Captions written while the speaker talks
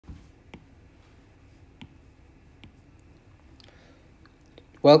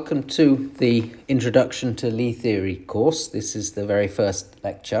Welcome to the Introduction to Lie Theory course. This is the very first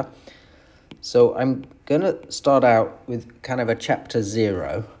lecture. So I'm going to start out with kind of a chapter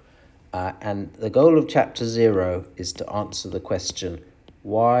 0. And the goal of chapter 0 is to answer the question,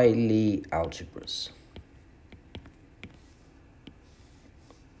 why Lie algebras?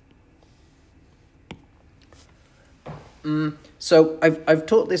 So I've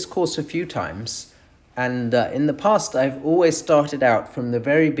taught this course a few times. And in the past, I've always started out from the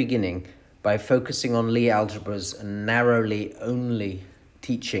very beginning by focusing on Lie algebras and narrowly only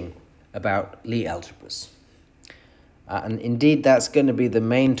teaching about Lie algebras. And indeed, that's going to be the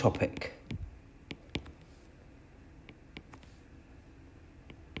main topic.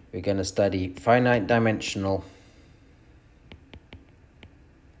 We're going to study finite-dimensional,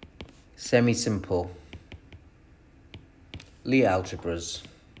 semi-simple Lie algebras.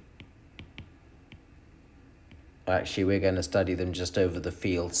 Actually, we're going to study them just over the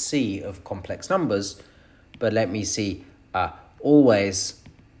field C of complex numbers. But let me see, always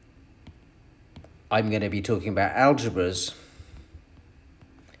I'm going to be talking about algebras.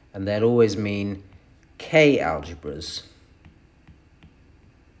 And they'll always mean K algebras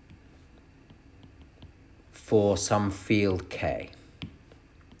for some field K.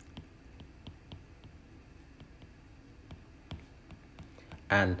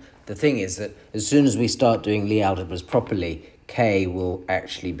 And the thing is that as soon as we start doing Lie algebras properly, K will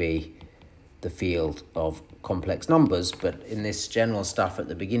actually be the field of complex numbers. But in this general stuff at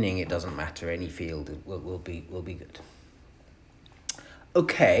the beginning, it doesn't matter. Any field will be good.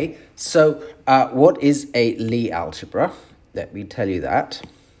 Okay, so what is a Lie algebra? Let me tell you that.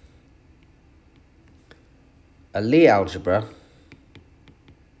 A Lie algebra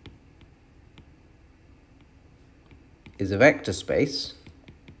is a vector space.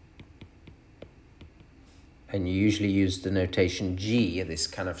 And you usually use the notation G, this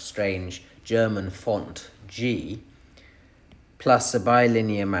kind of strange German font, G, plus a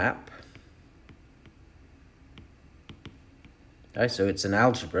bilinear map. Okay, so it's an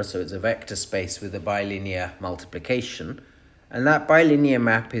algebra, so it's a vector space with a bilinear multiplication. And that bilinear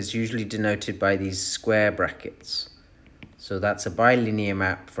map is usually denoted by these square brackets. So that's a bilinear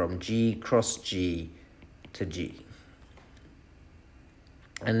map from G cross G to G.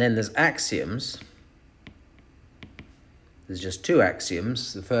 And then there's axioms. There's just two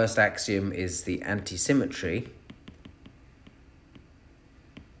axioms. The first axiom is the antisymmetry,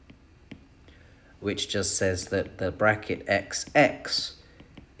 which just says that the bracket XX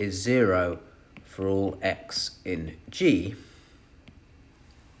is 0 for all x in G.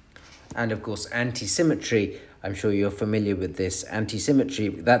 And of course, antisymmetry, I'm sure you're familiar with this.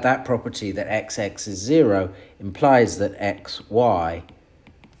 Antisymmetry, that property that XX is 0 implies that XY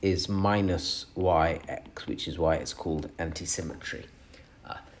is minus yx, which is why it's called antisymmetry.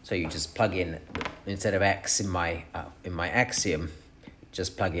 So you just plug in, instead of x in my axiom,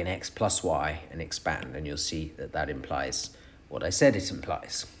 just plug in x plus y and expand, and you'll see that that implies what I said it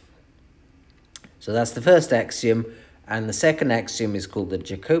implies. So that's the first axiom, and the second axiom is called the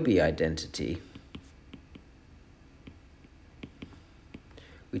Jacobi identity,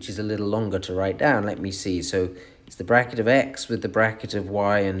 which is a little longer to write down. Let me see. So it's the bracket of x with the bracket of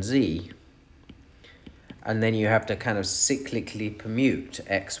y and z. And then you have to kind of cyclically permute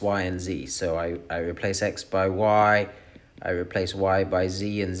x, y, and z. So I replace x by y, I replace y by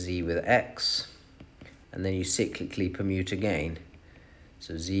z, and z with x. And then you cyclically permute again.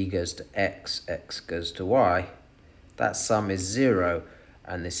 So z goes to x, x goes to y. That sum is 0,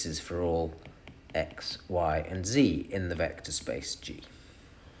 and this is for all x, y, and z in the vector space G.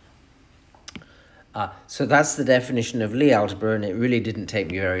 So that's the definition of Lie algebra, and it really didn't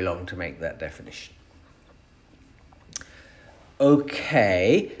take me very long to make that definition.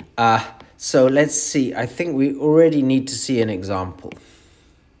 Okay, so let's see. I think we already need to see an example.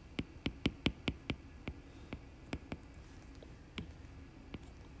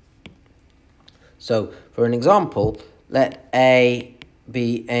 So for an example, let A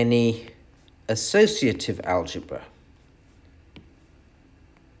be any associative algebra.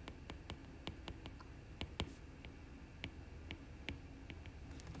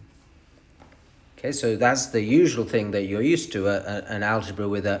 Okay, so that's the usual thing that you're used to, an algebra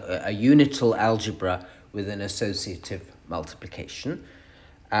with a unital algebra with an associative multiplication.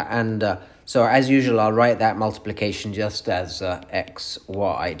 So as usual, I'll write that multiplication just as x,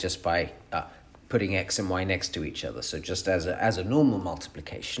 y, just by putting x and y next to each other. So just as a normal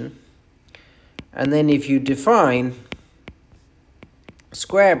multiplication. And then if you define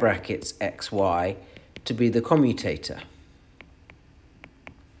square brackets x, y to be the commutator,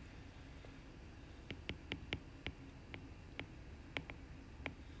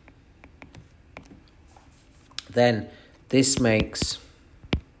 then this makes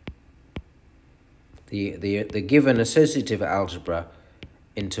the given associative algebra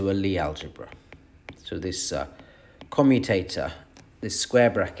into a Lie algebra. So this commutator, this square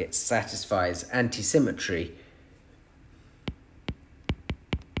bracket, satisfies antisymmetry.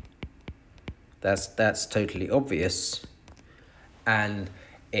 That's totally obvious, and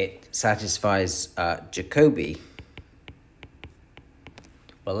it satisfies Jacobi.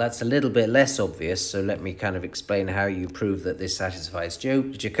 Well, that's a little bit less obvious, so let me kind of explain how you prove that this satisfies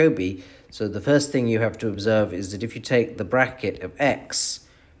Jacobi. So the first thing you have to observe is that if you take the bracket of x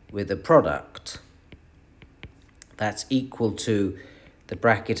with a product, that's equal to the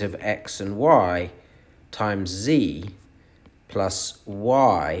bracket of x and y times z plus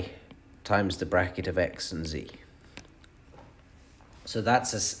y times the bracket of x and z. So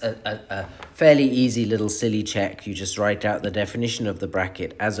that's a fairly easy little silly check. You just write out the definition of the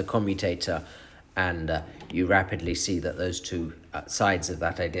bracket as a commutator, and you rapidly see that those two sides of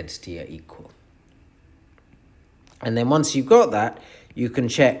that identity are equal. And then once you've got that, you can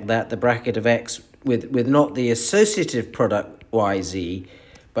check that the bracket of x with not the associative product yz,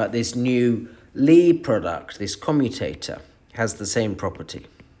 but this new Lie product, this commutator, has the same property.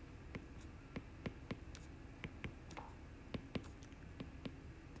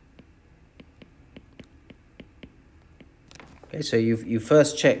 Okay, so you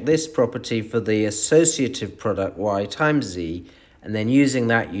first check this property for the associative product y times z, and then using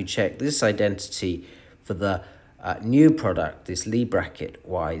that you check this identity for the new product, this Lie bracket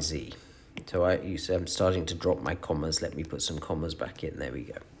yz. So I'm starting to drop my commas. Let me put some commas back in. There we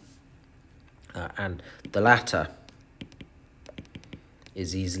go. And the latter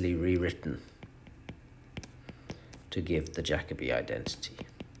is easily rewritten to give the Jacobi identity.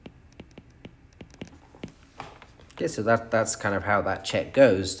 Okay, so that's kind of how that check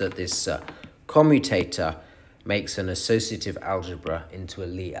goes, that this commutator makes an associative algebra into a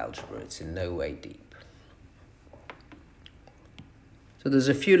Lie algebra. It's in no way deep. So there's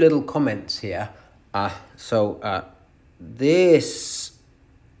a few little comments here. This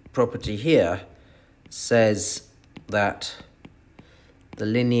property here says that the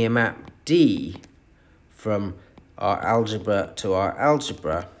linear map D from our algebra to our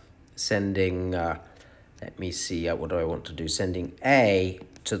algebra, sending, let me see, what do I want to do? Sending A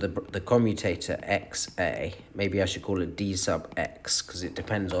to the commutator XA. Maybe I should call it D sub X, because it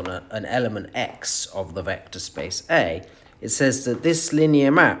depends on an element X of the vector space A. It says that this linear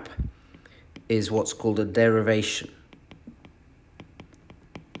map is what's called a derivation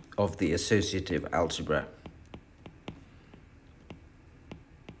of the associative algebra.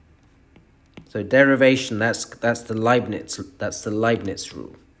 So derivation, that's the Leibniz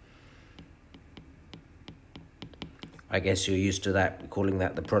rule. I guess you're used to that, calling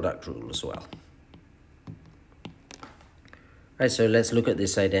that the product rule as well. Right, so let's look at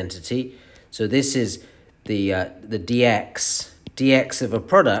this identity. So this is the dx of a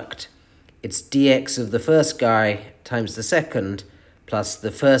product. It's dx of the first guy times the second plus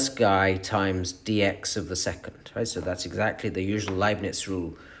the first guy times dx of the second. Right, so that's exactly the usual Leibniz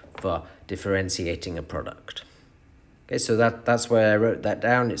rule for differentiating a product. Okay, so that's where I wrote that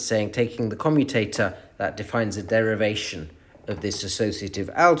down. It's saying taking the commutator that defines a derivation of this associative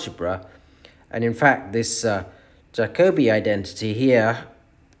algebra, and in fact this Jacobi identity here,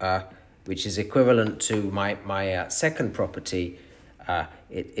 which is equivalent to my second property,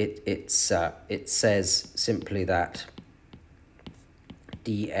 it says simply that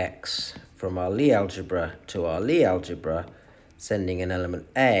dx from our Lie algebra to our Lie algebra, sending an element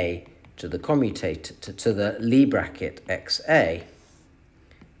A to the commutator to the Lie bracket XA,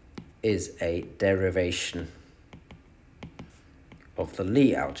 is a derivation of the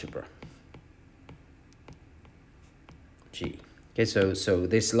Lie algebra G. Okay, so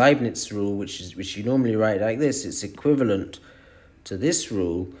this Leibniz rule, which you normally write like this, it's equivalent to this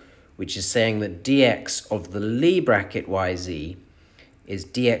rule, which is saying that dx of the Lie bracket yz is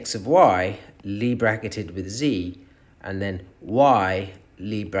dx of y Lie bracketed with z, and then y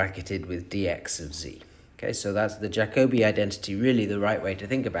Lie bracketed with dx of z. Okay, so that's the Jacobi identity. Really, the right way to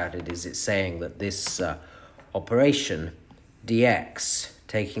think about it is it's saying that this operation, dx,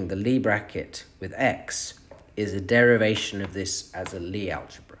 taking the Lie bracket with x, is a derivation of this as a Lie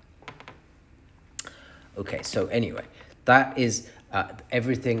algebra. Okay, so anyway, that is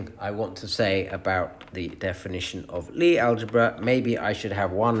everything I want to say about the definition of Lie algebra. Maybe I should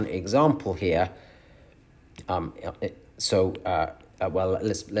have one example here. Well,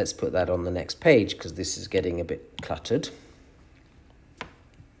 let's put that on the next page, because this is getting a bit cluttered.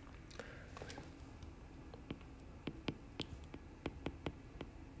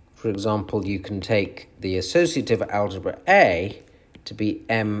 For example, you can take the associative algebra A to be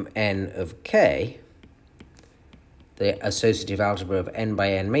Mn of K, the associative algebra of n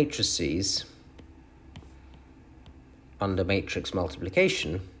by n matrices under matrix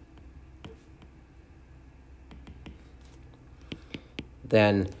multiplication,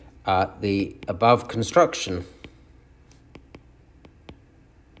 then the above construction,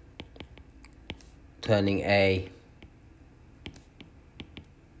 turning A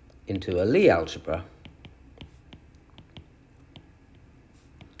into a Lie algebra,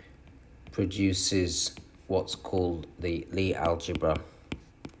 produces what's called the Lie algebra.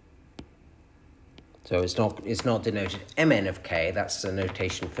 So it's not denoted Mn of K, that's the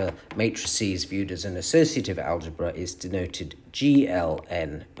notation for matrices viewed as an associative algebra, is denoted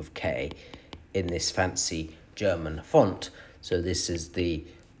GLN of K in this fancy German font. So this is the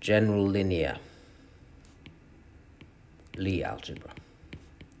general linear Lie algebra.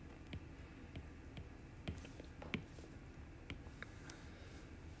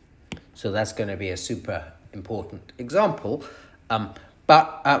 So that's going to be a super important example.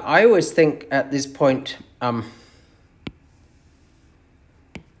 But I always think at this point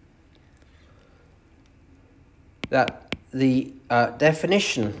that the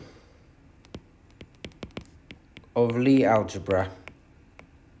definition of Lie algebra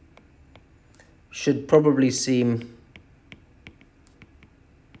should probably seem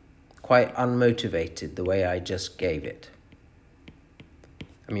quite unmotivated the way I just gave it.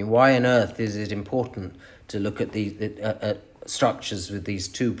 I mean, why on earth is it important to look at the structures with these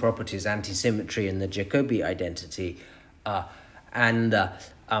two properties, antisymmetry and the Jacobi identity? What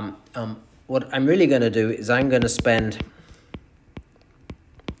I'm really going to do is I'm going to spend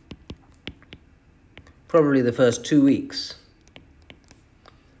probably the first 2 weeks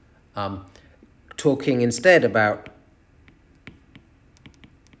talking instead about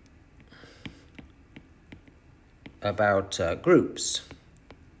groups.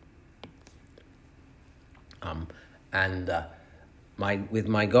 With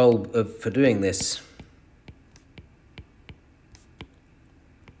my goal for doing this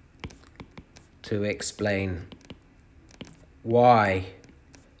to explain why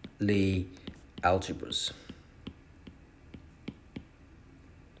Lie algebras.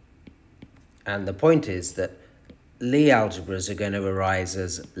 And the point is that Lie algebras are going to arise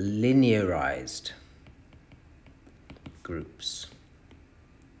as linearized groups.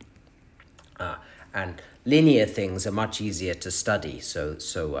 And linear things are much easier to study, so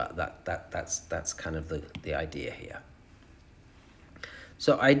that's kind of the idea here.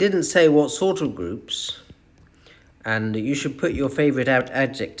 So I didn't say what sort of groups, and you should put your favorite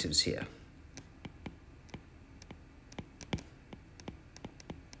adjectives here.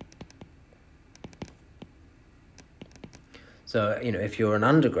 So, you know, if you're an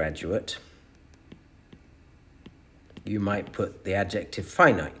undergraduate, you might put the adjective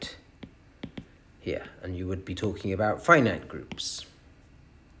finite here, and you would be talking about finite groups.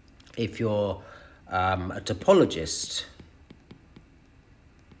 If you're a topologist,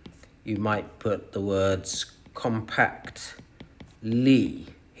 you might put the words compact Lie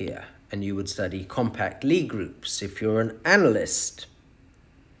here, and you would study compact Lie groups. If you're an analyst,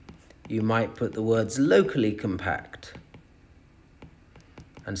 you might put the words locally compact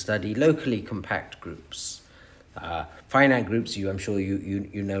and study locally compact groups. Finite groups, I'm sure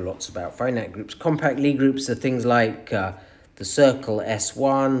you know lots about finite groups. Compact Lie groups are things like the circle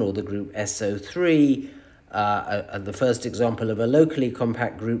S1 or the group SO3. The first example of a locally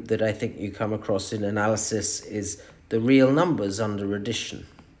compact group that I think you come across in analysis is the real numbers under addition.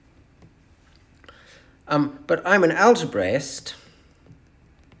 But I'm an algebraist,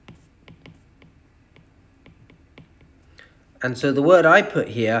 and so the word I put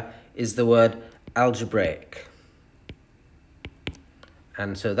here is the word algebraic.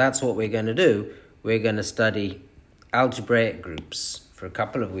 And so that's what we're going to do. We're going to study algebraic groups for a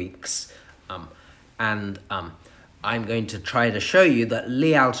couple of weeks. I'm going to try to show you that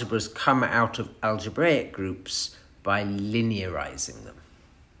Lie algebras come out of algebraic groups by linearizing them.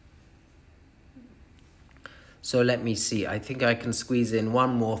 So let me see. I think I can squeeze in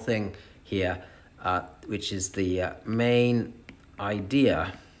one more thing here, which is the main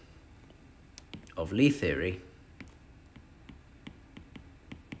idea of Lie theory.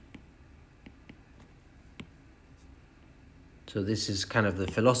 So this is kind of the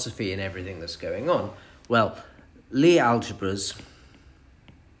philosophy and everything that's going on. Well, Lie algebras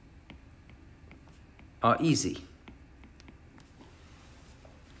are easy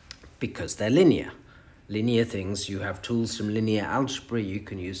because they're linear. Linear things, you have tools from linear algebra you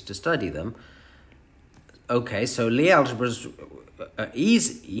can use to study them. Okay, so Lie algebras are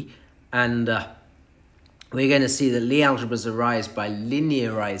easy, and we're going to see that Lie algebras arise by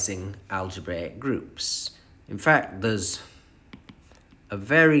linearizing algebraic groups. In fact, there's a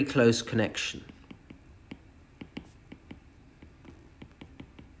very close connection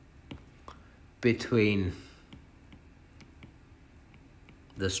between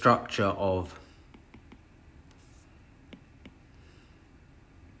the structure of,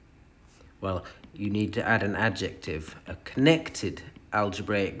 well, you need to add an adjective, a connected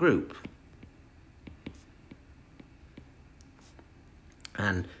algebraic group.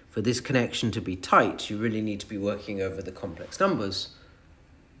 And for this connection to be tight, you really need to be working over the complex numbers,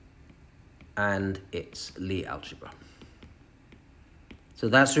 and it's Lie algebra. So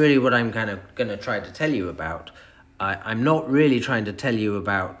that's really what I'm kind of going to try to tell you about. I'm not really trying to tell you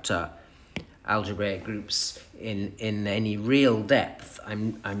about algebraic groups in any real depth.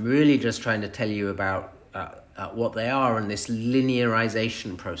 I'm really just trying to tell you about what they are in this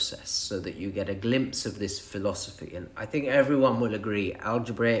linearization process, so that you get a glimpse of this philosophy. And I think everyone will agree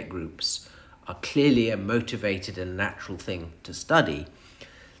algebraic groups are clearly a motivated and natural thing to study,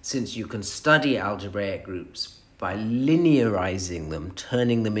 since you can study algebraic groups by linearizing them,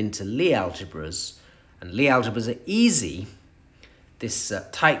 turning them into Lie algebras, and Lie algebras are easy. This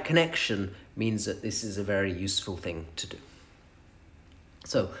tight connection means that this is a very useful thing to do.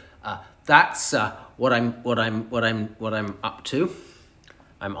 So that's what I'm up to.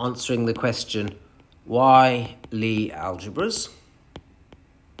 I'm answering the question, why Lie algebras?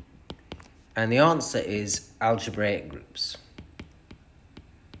 And the answer is algebraic groups.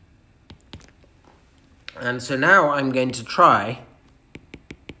 And so now I'm going to try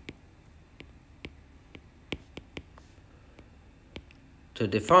to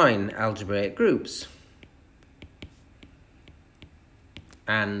define algebraic groups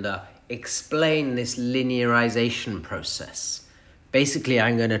and explain this linearization process. Basically,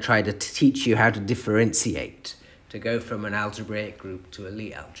 I'm going to try to teach you how to differentiate, to go from an algebraic group to a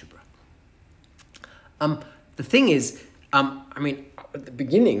Lie algebra. The thing is, at the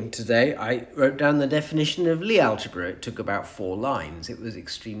beginning today, I wrote down the definition of Lie algebra. It took about 4 lines. It was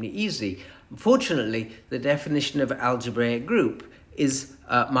extremely easy. Unfortunately, the definition of algebraic group is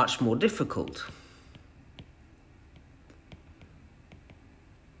much more difficult.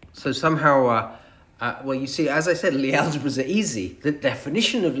 So somehow, well, you see, as I said, Lie algebras are easy. The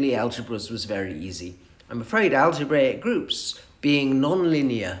definition of Lie algebras was very easy. I'm afraid algebraic groups, being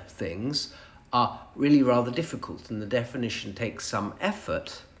nonlinear things, are really rather difficult, and the definition takes some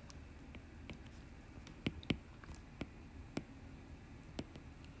effort.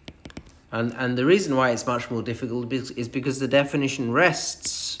 And the reason why it's much more difficult is because the definition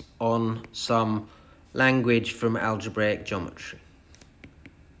rests on some language from algebraic geometry.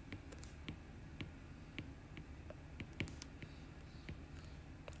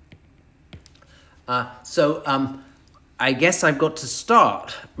 I guess I've got to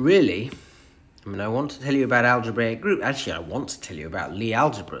start, really. I want to tell you about algebraic group. Actually, I want to tell you about Lie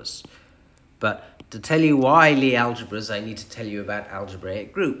algebras. But to tell you why Lie algebras, I need to tell you about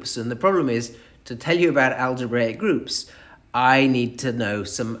algebraic groups. And the problem is, to tell you about algebraic groups, I need to know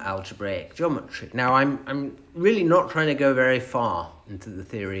some algebraic geometry. Now, I'm really not trying to go very far into the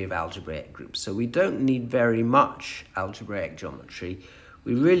theory of algebraic groups. So we don't need very much algebraic geometry.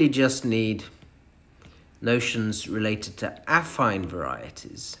 We really just need notions related to affine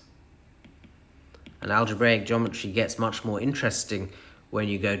varieties. And algebraic geometry gets much more interesting when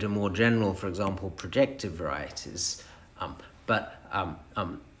you go to more general, for example, projective varieties. For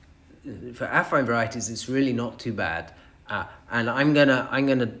affine varieties, it's really not too bad. And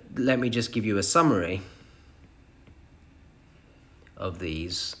let me just give you a summary of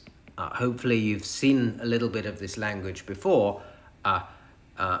these. Hopefully you've seen a little bit of this language before,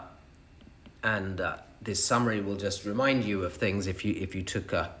 and this summary will just remind you of things. If you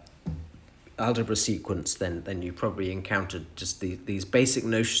took a algebra sequence, then you probably encountered just these basic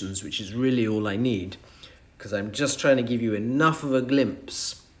notions, which is really all I need, because I'm just trying to give you enough of a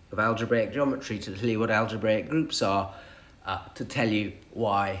glimpse of algebraic geometry to tell you what algebraic groups are, to tell you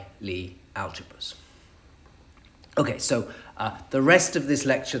why Lie algebras. Okay, so the rest of this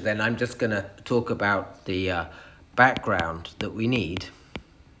lecture then, I'm just going to talk about the background that we need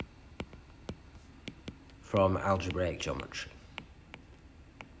from algebraic geometry.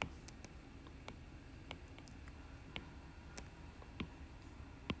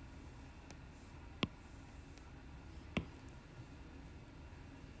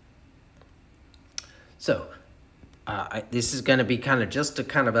 So, this is going to be just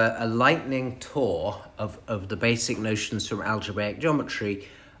a lightning tour of the basic notions from algebraic geometry,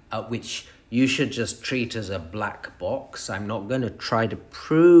 which you should just treat as a black box. I'm not going to try to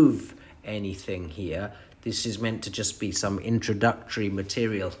prove anything here. This is meant to just be some introductory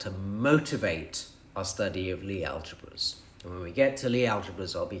material to motivate our study of Lie algebras. And when we get to Lie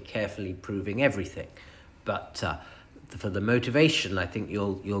algebras, I'll be carefully proving everything. But for the motivation, I think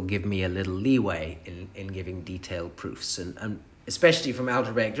you'll give me a little leeway in giving detailed proofs. And especially from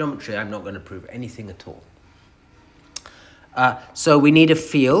algebraic geometry, I'm not going to prove anything at all. So we need a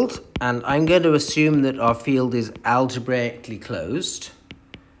field, and I'm going to assume that our field is algebraically closed.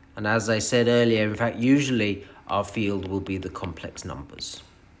 And as I said earlier, in fact, usually our field will be the complex numbers.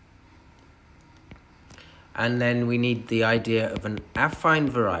 And then we need the idea of an affine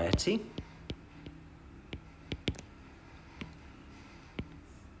variety.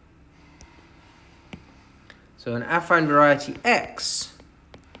 So an affine variety X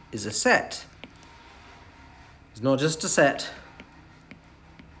is a set. It's not just a set.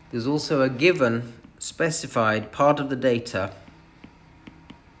 There's also a given specified part of the data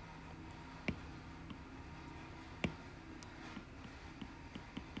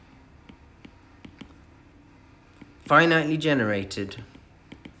finitely generated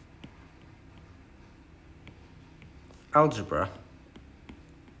algebra.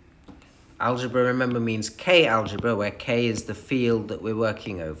 Algebra, remember, means K algebra, where K is the field that we're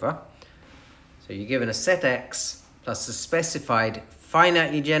working over. So you're given a set X plus a specified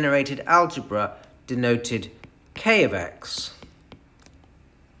finitely generated algebra denoted K of X,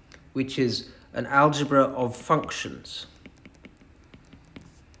 which is an algebra of functions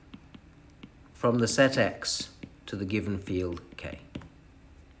from the set X to the given field K.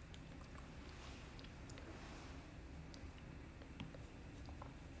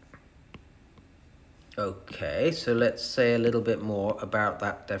 Okay, so let's say a little bit more about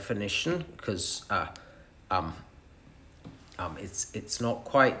that definition, because it's not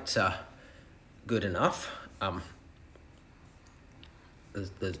quite good enough.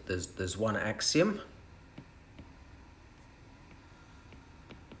 There's one axiom.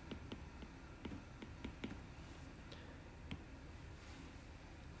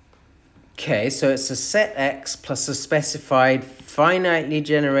 Okay, so it's a set X plus a specified finitely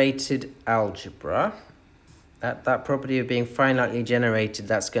generated algebra. That property of being finitely generated,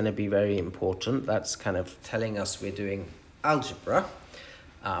 that's going to be very important. That's kind of telling us we're doing algebra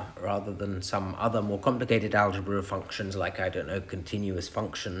rather than some other more complicated algebra of functions, like, I don't know, continuous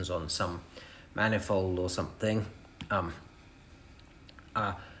functions on some manifold or something.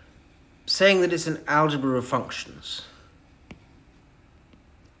 Saying that it's an algebra of functions,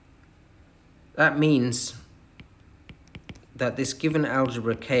 that means that this given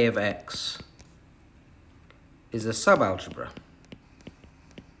algebra K of X is a subalgebra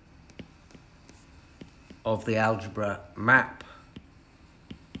of the algebra map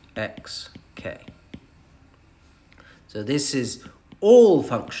xk. So this is all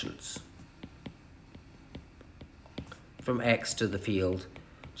functions from X to the field,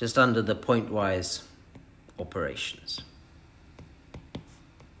 just under the pointwise operations.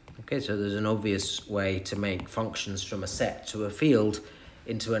 Okay, so there's an obvious way to make functions from a set to a field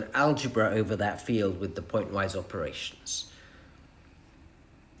into an algebra over that field with the pointwise operations.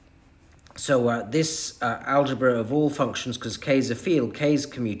 So this algebra of all functions, because K is a field, K is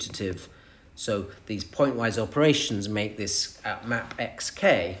commutative, so these pointwise operations make this map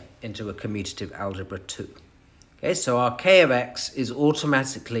xk into a commutative algebra too. Okay, so our K of X is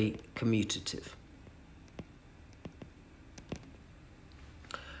automatically commutative.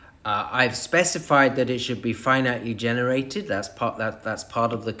 I've specified that it should be finitely generated. That's part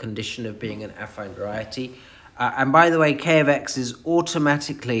of the condition of being an affine variety. And by the way, K of X is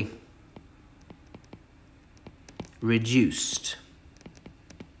automatically reduced,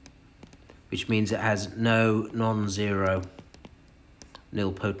 which means it has no non-zero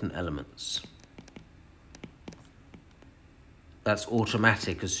nilpotent elements. That's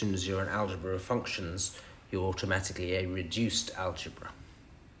automatic. As soon as you're an algebra of functions, you're automatically a reduced algebra.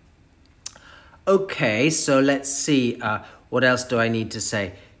 Okay, so let's see, what else do I need to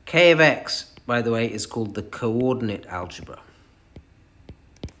say? K of X, by the way, is called the coordinate algebra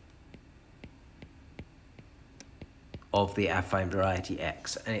of the affine variety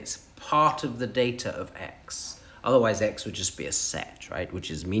X, and it's part of the data of X. Otherwise, X would just be a set, right, which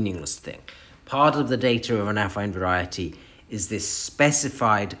is a meaningless thing. Part of the data of an affine variety is this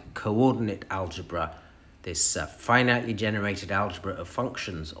specified coordinate algebra, this finitely generated algebra of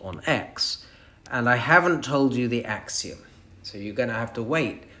functions on X. And I haven't told you the axiom, so you're going to have to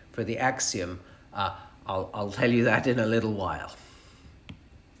wait for the axiom. I'll tell you that in a little while.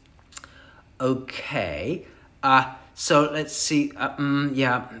 Okay, So let's see.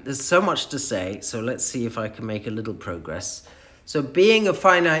 Yeah, there's so much to say. So let's see if I can make a little progress. So being a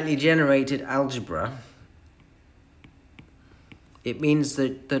finitely generated algebra, it means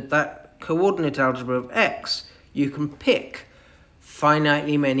that coordinate algebra of x, you can pick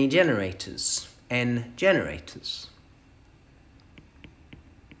finitely many generators, n generators.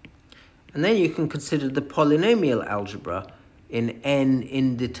 And then you can consider the polynomial algebra in n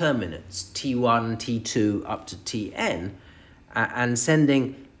indeterminates, t1, t2, up to tn, and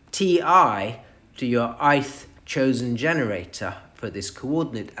sending ti to your ith chosen generator for this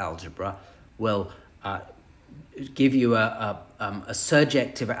coordinate algebra will give you a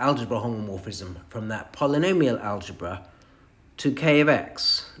surjective algebra homomorphism from that polynomial algebra to k of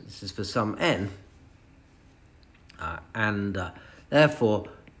x. This is for some n. Therefore,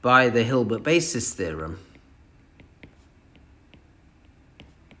 by the Hilbert basis theorem,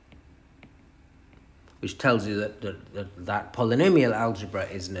 which tells you that polynomial algebra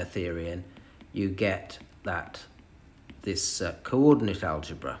is Noetherian, you get that this coordinate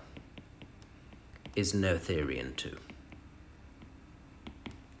algebra is Noetherian too.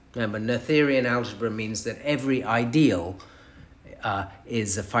 Remember, Noetherian algebra means that every ideal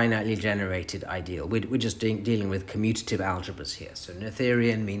is a finitely generated ideal. We're just dealing with commutative algebras here. So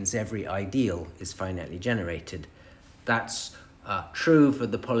Noetherian means every ideal is finitely generated. That's true for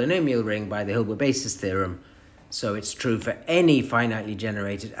the polynomial ring by the Hilbert basis theorem. So it's true for any finitely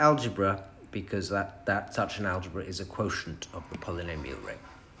generated algebra because that such an algebra is a quotient of the polynomial ring.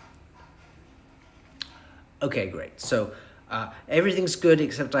 Okay, great. So everything's good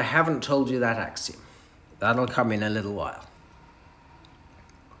except I haven't told you that axiom. That'll come in a little while.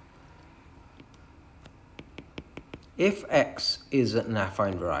 If x is an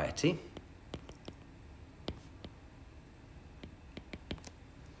affine variety,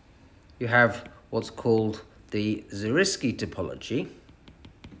 you have what's called the Zariski topology,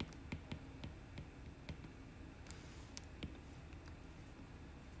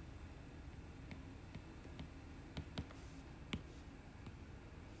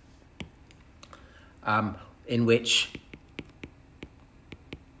 in which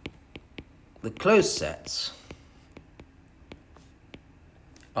the closed sets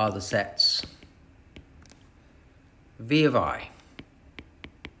are the sets V of I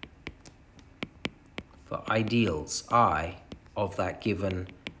for ideals I of that given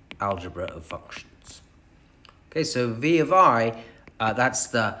algebra of functions. Okay, so V of I, that's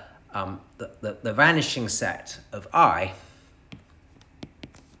the vanishing set of I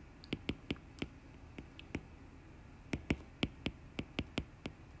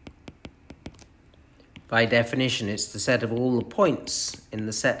by definition, it's the set of all the points in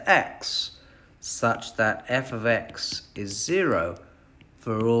the set X such that f of x is 0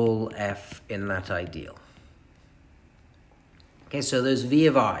 for all f in that ideal. Okay, so those V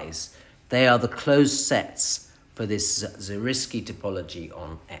of I's, they are the closed sets for this Zariski topology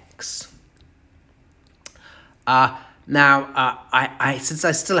on X. Since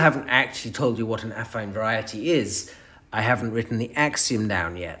I still haven't actually told you what an affine variety is, I haven't written the axiom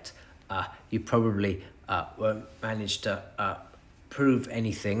down yet. You probably won't manage to prove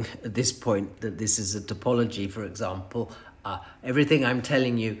anything at this point that this is a topology, for example. Everything I'm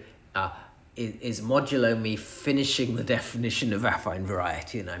telling you is modulo me finishing the definition of affine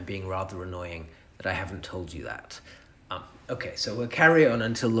variety, and I'm being rather annoying that I haven't told you that. Okay, so we'll carry on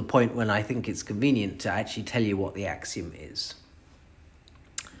until the point when I think it's convenient to actually tell you what the axiom is.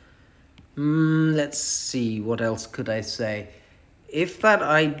 Let's see, what else could I say? If that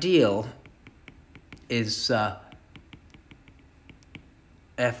ideal is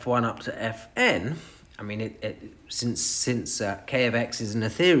f1 up to fn, I mean, since k of x is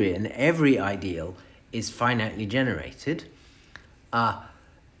Noetherian, every ideal is finitely generated,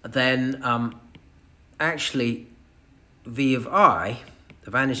 then actually V of I,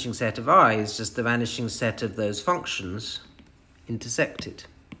 the vanishing set of I, is just the vanishing set of those functions intersected.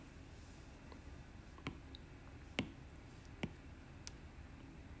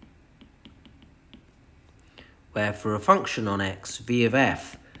 Where for a function on x, v of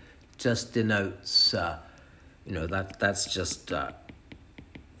f just denotes, that's just the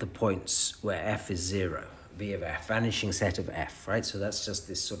points where f is 0, v of f, vanishing set of f, right? So that's just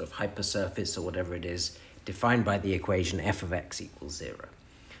this sort of hypersurface or whatever it is, defined by the equation f of x equals 0.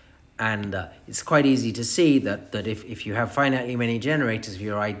 And it's quite easy to see that if you have finitely many generators of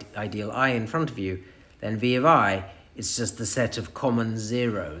your ideal I in front of you, then v of I is just the set of common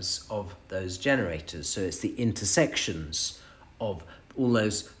zeros of those generators. So it's the intersections of all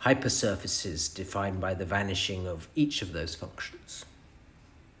those hypersurfaces defined by the vanishing of each of those functions.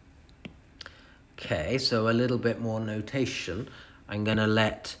 Okay, so a little bit more notation. I'm going to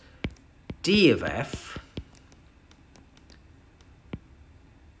let d of f,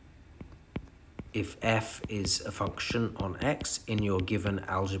 if f is a function on x in your given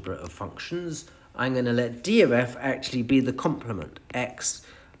algebra of functions, I'm going to let d of f actually be the complement, x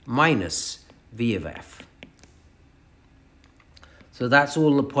minus v of f. So that's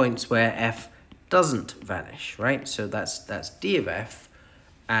all the points where f doesn't vanish, right? So that's d of f,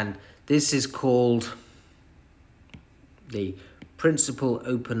 and this is called the principal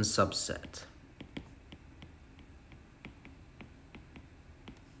open subset.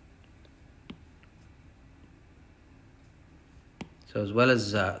 So as well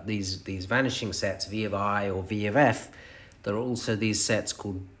as these vanishing sets, v of I or v of f, there are also these sets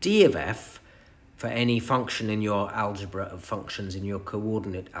called d of f for any function in your algebra of functions in your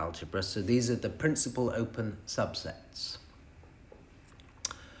coordinate algebra. So these are the principal open subsets.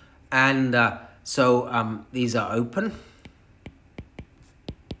 And these are open.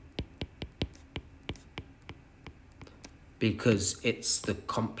 Because it's the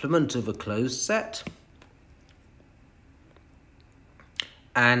complement of a closed set.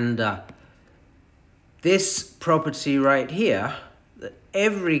 And this property right here, that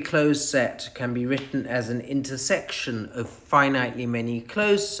every closed set can be written as an intersection of finitely many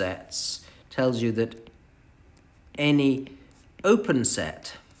closed sets, tells you that any open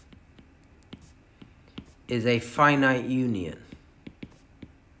set is a finite union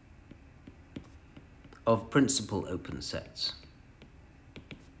of principal open sets.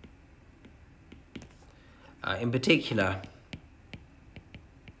 In particular,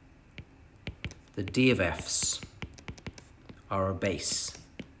 the d of f's are a base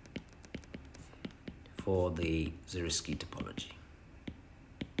for the Zariski topology.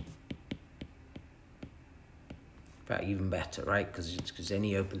 In fact, even better, right? Because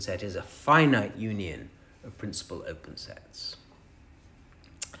any open set is a finite union of principal open sets.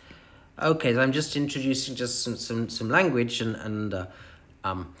 Okay, so I'm just introducing just some language, and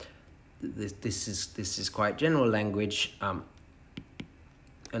this is quite general language. An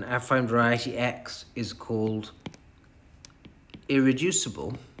affine variety X is called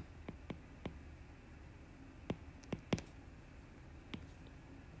irreducible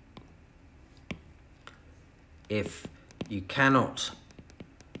if you cannot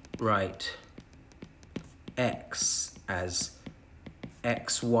write X as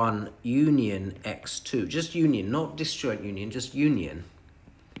x1 union x2, just union, not disjoint union, just union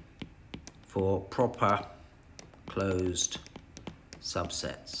for proper closed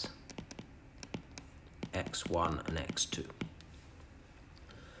subsets x1 and x2.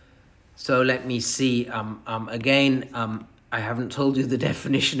 So let me see, again, I haven't told you the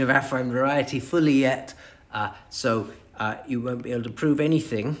definition of affine variety fully yet, so you won't be able to prove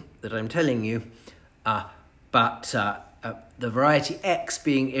anything that I'm telling you, but the variety X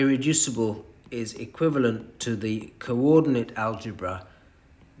being irreducible is equivalent to the coordinate algebra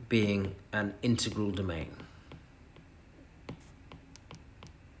being an integral domain.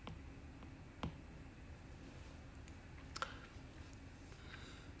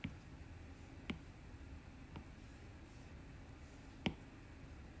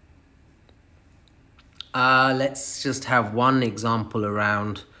 Let's just have one example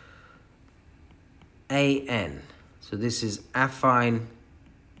around AN. So this is affine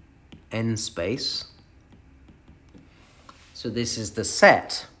n space. So this is the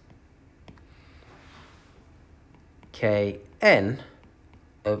set Kn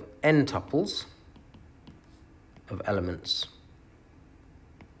of n tuples of elements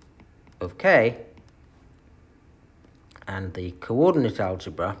of K, and the coordinate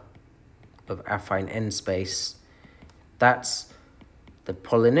algebra of affine n space, that's the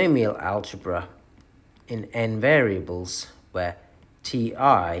polynomial algebra in n variables where Ti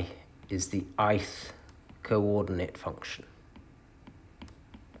is the ith coordinate function.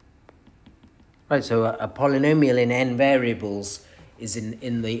 Right, so a polynomial in n variables is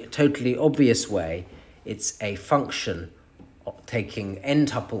in the totally obvious way, it's a function taking n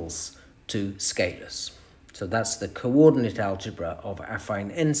tuples to scalars. So that's the coordinate algebra of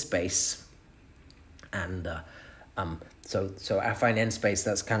affine n space. And so affine n space,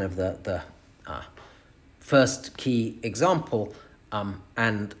 that's kind of the first key example.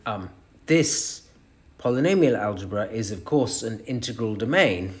 This polynomial algebra is, of course, an integral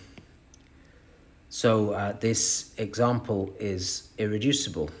domain. So this example is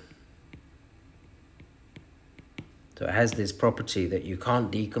irreducible. So it has this property that you can't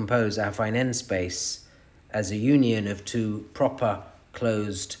decompose affine n space as a union of two proper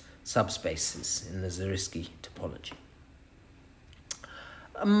closed subspaces in the Zariski topology.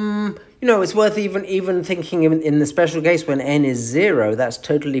 You know, it's worth even thinking in the special case when n is 0, that's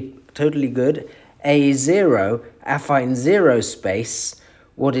totally good. A is 0, affine 0 space.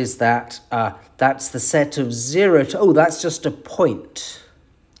 What is that? That's the set of 0 to... Oh, that's just a point,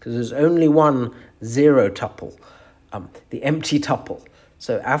 because there's only one 0 tuple, the empty tuple.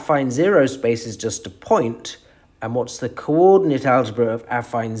 So affine 0 space is just a point. And what's the coordinate algebra of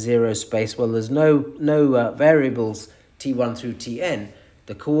affine 0 space? Well, there's no variables t1 through tn.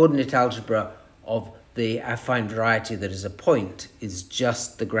 The coordinate algebra of the affine variety that is a point is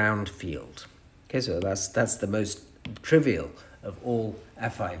just the ground field. Okay, so that's the most trivial of all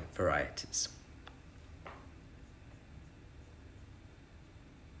affine varieties.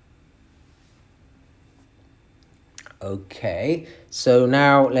 Okay, so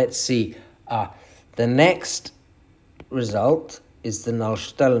now let's see. The next result is the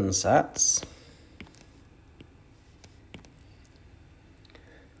Nullstellensatz.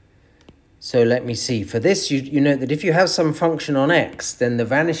 So let me see. For this, you note that if you have some function on x, then the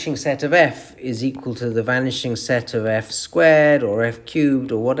vanishing set of f is equal to the vanishing set of f squared or f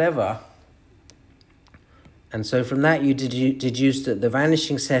cubed or whatever. And so from that, you deduce that the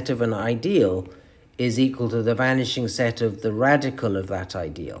vanishing set of an ideal is equal to the vanishing set of the radical of that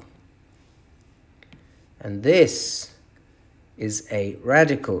ideal. And this is a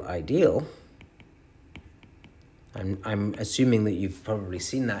radical ideal. I'm assuming that you've probably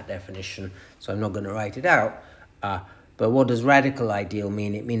seen that definition, so I'm not going to write it out. But what does radical ideal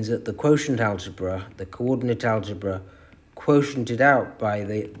mean? It means that the quotient algebra, the coordinate algebra, quotiented out by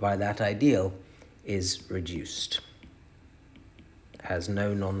that ideal is reduced. It has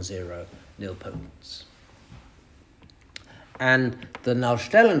no non-zero nilpotents. And the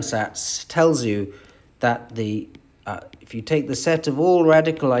Nullstellensatz tells you that if you take the set of all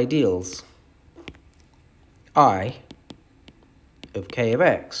radical ideals, I of k of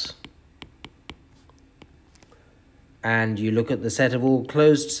x, and you look at the set of all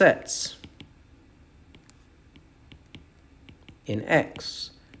closed sets in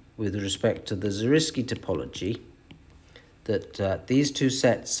X with respect to the Zariski topology, that these two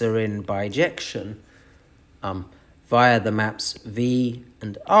sets are in bijection via the maps V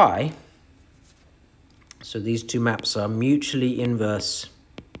and I. So these two maps are mutually inverse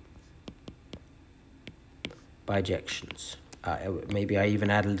bijections. Maybe I even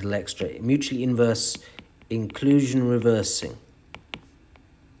add a little extra. Mutually inverse inclusion reversing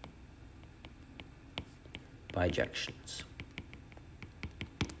bijections.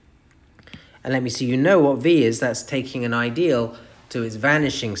 And let me see, you know what V is. That's taking an ideal to its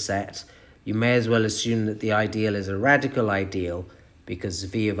vanishing set. You may as well assume that the ideal is a radical ideal, because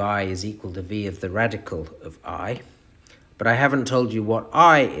V of I is equal to V of the radical of I. But I haven't told you what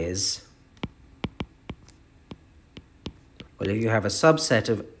I is. Well, if you have a subset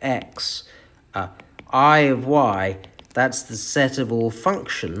of x, I of y, that's the set of all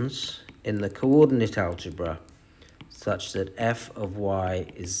functions in the coordinate algebra such that f of y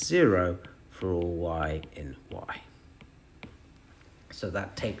is 0 for all y in y. So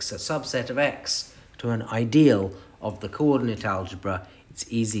that takes a subset of x to an ideal of the coordinate algebra. It's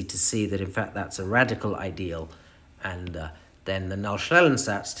easy to see that, in fact, that's a radical ideal. And then the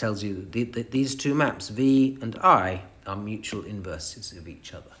Nullstellensatz tells you that these two maps, V and I, are mutual inverses of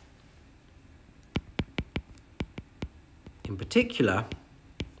each other. In particular,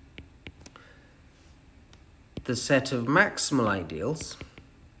 the set of maximal ideals,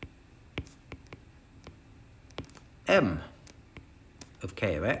 M of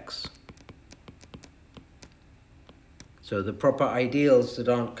k of x, so the proper ideals that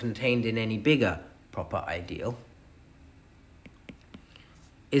aren't contained in any bigger proper ideal,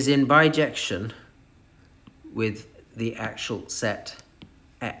 is in bijection with the actual set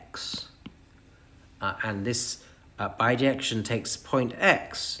x. And this bijection takes point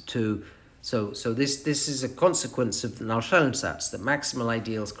x to... So this is a consequence of the Nullstellensatz, that maximal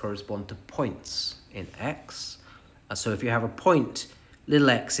ideals correspond to points in x. So if you have a point little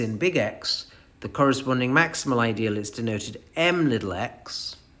x in big X, the corresponding maximal ideal is denoted m little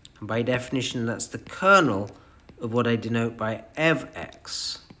x. And by definition, that's the kernel of what I denote by ev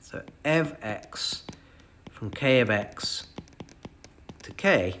x. So ev x from k of x to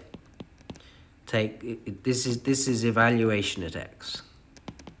k. This is evaluation at x.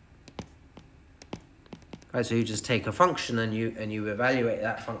 Right, so you just take a function and you evaluate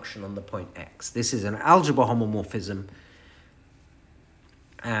that function on the point x. This is an algebra homomorphism,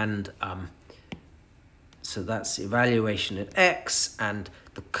 and so that's evaluation at x, and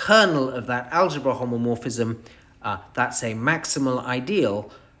the kernel of that algebra homomorphism, that's a maximal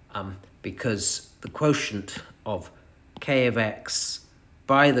ideal, because the quotient of k of x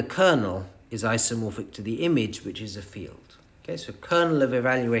by the kernel is isomorphic to the image, which is a field. Okay, so kernel of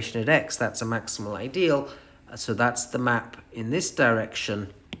evaluation at x, that's a maximal ideal. So that's the map in this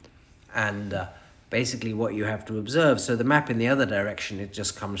direction, and basically what you have to observe. So the map in the other direction, it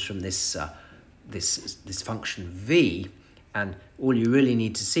just comes from this this function v, and all you really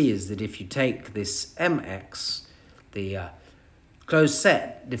need to see is that if you take this mx, the closed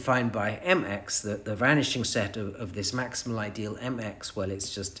set defined by mx, the vanishing set of this maximal ideal mx, well,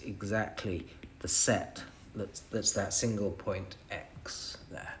 it's just exactly the set that's that single point x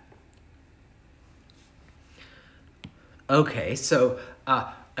there. Okay, so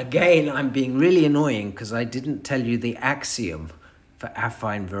again, I'm being really annoying because I didn't tell you the axiom for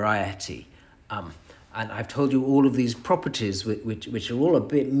affine variety. And I've told you all of these properties which are all a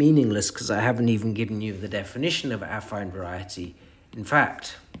bit meaningless because I haven't even given you the definition of affine variety. In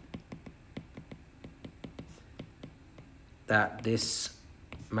fact, that this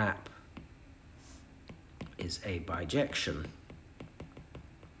map is a bijection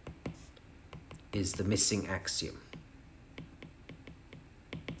is the missing axiom.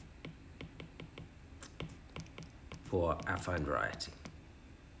 For affine variety.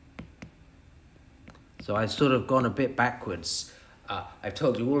 So I've sort of gone a bit backwards. I've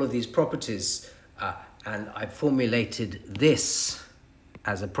told you all of these properties, and I've formulated this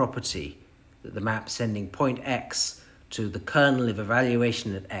as a property, that the map sending point x to the kernel of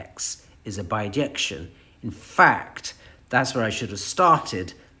evaluation at x is a bijection. In fact, that's where I should have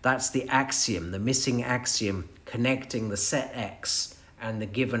started. That's the axiom, the missing axiom connecting the set x and the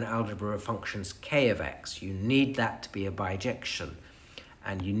given algebra of functions k of x. You need that to be a bijection,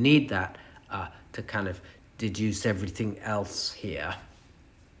 and you need that to kind of deduce everything else here.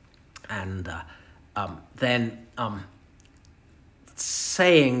 And then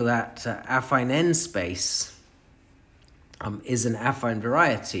saying that affine n space is an affine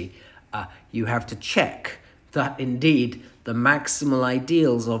variety, you have to check that indeed the maximal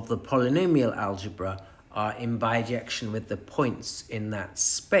ideals of the polynomial algebra are in bijection with the points in that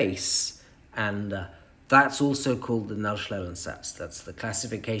space, and that's also called the Null-Schlellensatz. That's the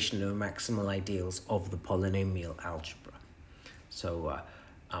classification of maximal ideals of the polynomial algebra. So,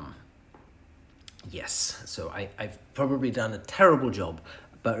 yes, so I've probably done a terrible job,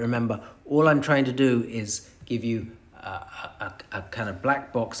 but remember, all I'm trying to do is give you a kind of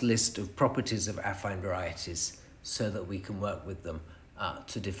black box list of properties of affine varieties so that we can work with them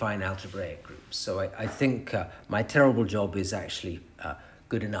to define algebraic groups. So I think my terrible job is actually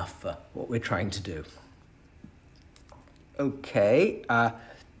good enough for what we're trying to do. Okay. I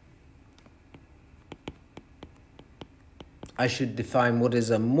should define what is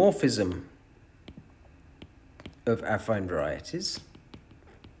a morphism of affine varieties.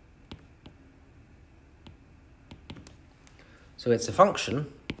 So it's a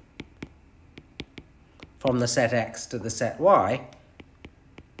function from the set x to the set y,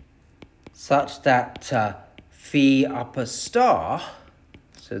 such that phi upper star,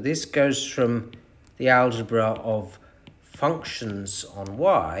 so this goes from the algebra of functions on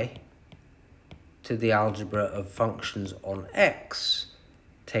y to the algebra of functions on x,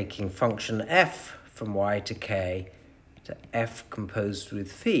 taking function f from y to k to f composed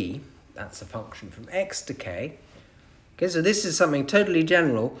with phi. That's a function from x to k. Okay, so this is something totally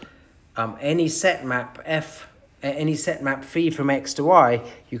general. Any set map f, any set map phi from x to y,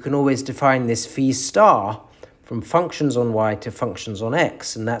 you can always define this phi star from functions on y to functions on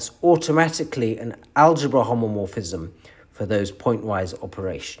x, and that's automatically an algebra homomorphism for those pointwise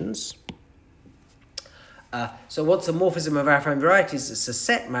operations. So what's a morphism of affine varieties? It's a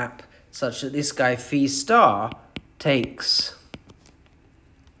set map such that this guy phi star takes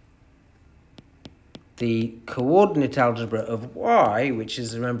the coordinate algebra of y, which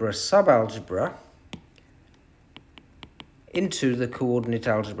is, remember, a subalgebra, into the coordinate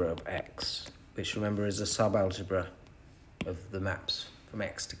algebra of x, which, remember, is a subalgebra of the maps from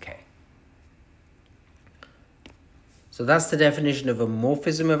x to k. So that's the definition of a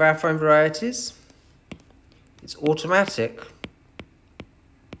morphism of affine varieties. It's automatic,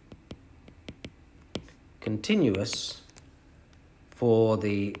 continuous for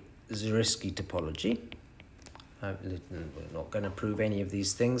the Zariski topology. We're not going to prove any of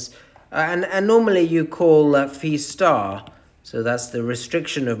these things. And normally you call phi star, so that's the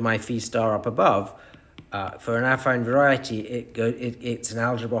restriction of my phi star up above. For an affine variety, it's an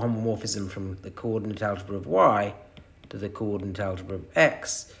algebra homomorphism from the coordinate algebra of y to the coordinate algebra of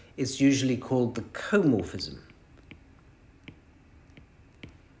x. It's usually called the comorphism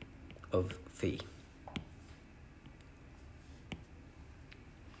of phi.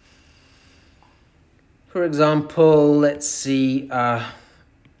 For example, let's see,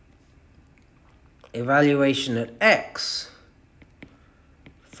 evaluation at x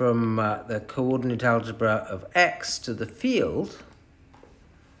from the coordinate algebra of x to the field,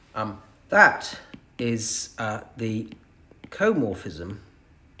 that is the comorphism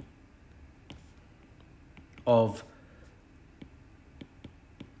of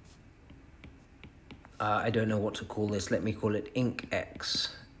I don't know what to call this, let me call it inc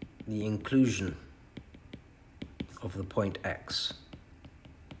x, the inclusion of the point x.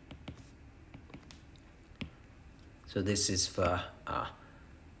 So this is for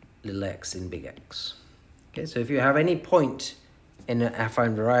little x in big X. Okay, so if you have any point in an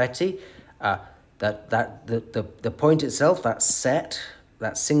affine variety, the point itself, that set,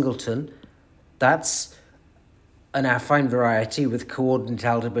 that singleton, that's an affine variety with coordinate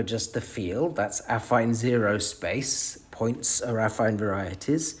algebra just the field. That's affine zero space. Points are affine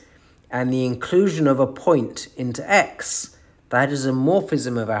varieties. And the inclusion of a point into X, that is a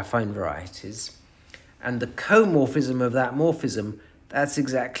morphism of affine varieties. And the comorphism of that morphism, that's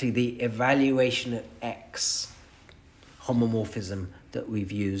exactly the evaluation at X homomorphism that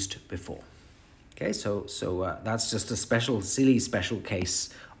we've used before. Okay, so that's just a silly special case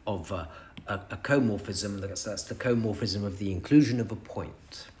of a comorphism. That's the comorphism of the inclusion of a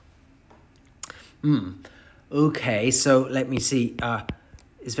point. Okay, so let me see.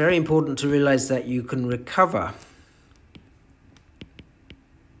 It's very important to realize that you can recover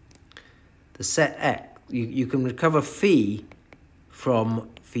the set X. You can recover phi from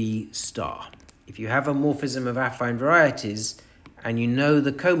phi star. If you have a morphism of affine varieties and you know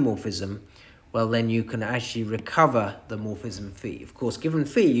the comorphism, well, then you can actually recover the morphism phi. Of course, given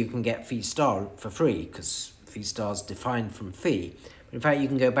phi, you can get phi star for free because phi star is defined from phi. But in fact, you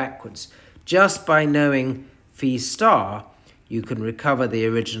can go backwards. Just by knowing phi star, you can recover the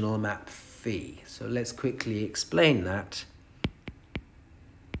original map phi. So let's quickly explain that.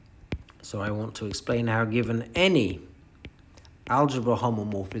 So I want to explain how, given any algebra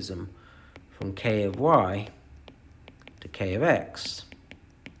homomorphism from k of y to k of x,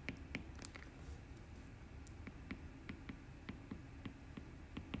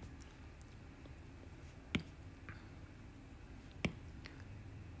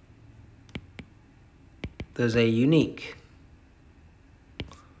 there's a unique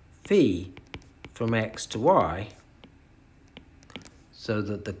phi from x to y, so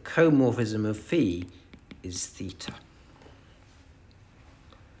that the comorphism of phi is theta.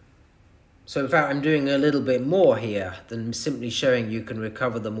 So in fact, I'm doing a little bit more here than simply showing you can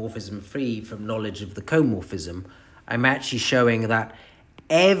recover the morphism phi from knowledge of the comorphism. I'm actually showing that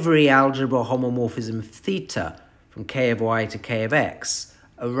every algebra homomorphism theta from k of y to k of x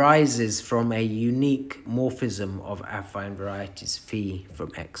arises from a unique morphism of affine varieties phi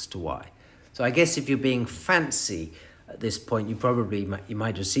from x to y. So I guess if you're being fancy at this point, you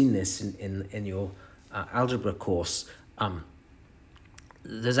might have seen this in your algebra course.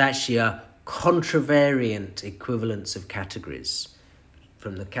 There's actually a contravariant equivalence of categories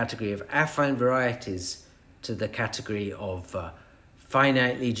from the category of affine varieties to the category of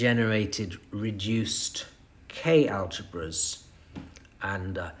finitely generated reduced K algebras.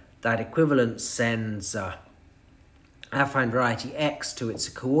 And that equivalence sends affine variety X to its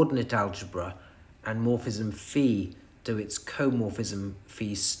coordinate algebra and morphism phi to its comorphism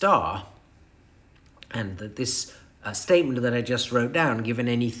phi star. And that this statement that I just wrote down, given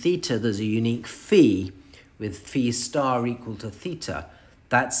any theta, there's a unique phi with phi star equal to theta.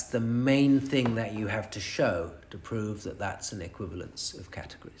 That's the main thing that you have to show to prove that that's an equivalence of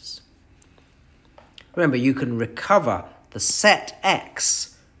categories. Remember, you can recover the set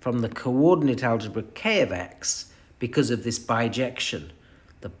X from the coordinate algebra K of X because of this bijection.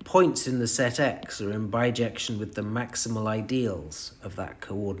 The points in the set X are in bijection with the maximal ideals of that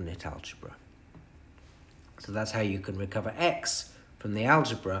coordinate algebra. So that's how you can recover X from the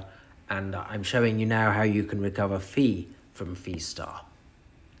algebra, and I'm showing you now how you can recover phi from phi star.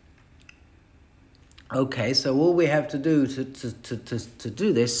 Okay, so all we have to do to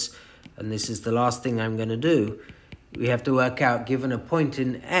do this, and this is the last thing I'm going to do, we have to work out, given a point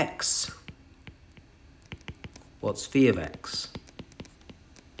in X, what's phi of X.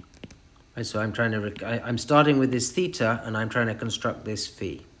 Right, so I'm starting with this theta, and I'm trying to construct this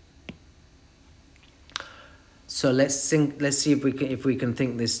phi. So let's see if we can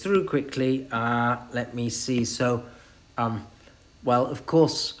think this through quickly. Let me see. So, well, of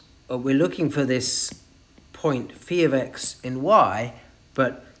course, we're looking for this point phi of x in y,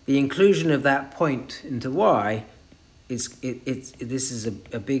 but the inclusion of that point into y this is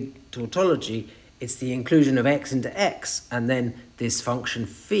a big tautology. It's the inclusion of x into x, and then this function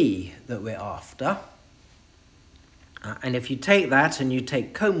phi that we're after. And if you take that and you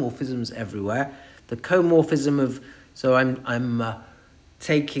take comorphisms everywhere, the comorphism of, so I'm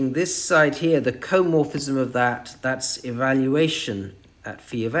taking this side here, the comorphism of that's evaluation at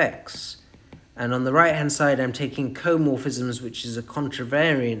phi of x. And on the right-hand side, I'm taking comorphisms, which is a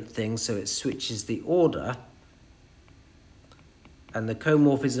contravariant thing, so it switches the order. And the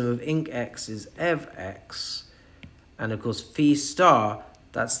comorphism of inc x is ev x. And of course, phi star,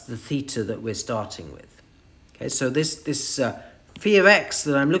 that's the theta that we're starting with. Okay, so this phi of x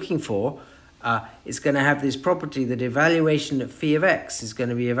that I'm looking for is going to have this property that evaluation at phi of x is going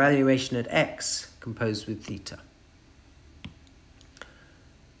to be evaluation at x composed with theta.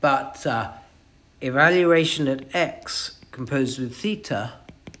 But evaluation at x composed with theta,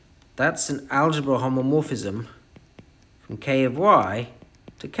 that's an algebra homomorphism from k of y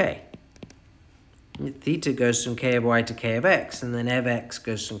to k. Theta goes from k of y to k of x, and then ev x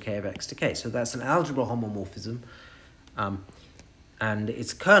goes from k of x to k. So that's an algebra homomorphism, and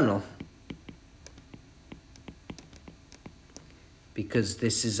its kernel, because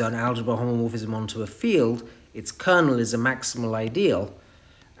this is an algebra homomorphism onto a field, its kernel is a maximal ideal,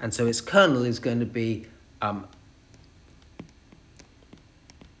 and so its kernel is going to be some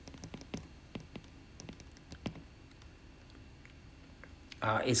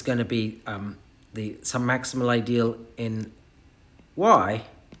maximal ideal in y,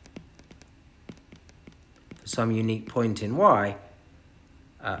 for some unique point in y.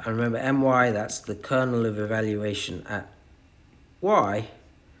 And remember, my, that's the kernel of evaluation at y.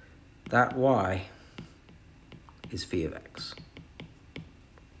 That y is phi of x.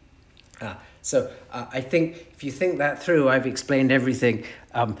 So I think if you think that through, I've explained everything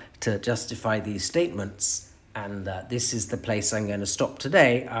to justify these statements, and this is the place I'm going to stop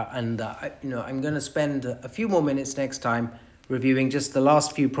today. I'm going to spend a few more minutes next time reviewing just the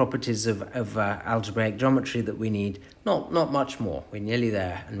last few properties of algebraic geometry that we need. Not much more. We're nearly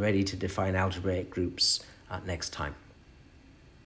there and ready to define algebraic groups next time.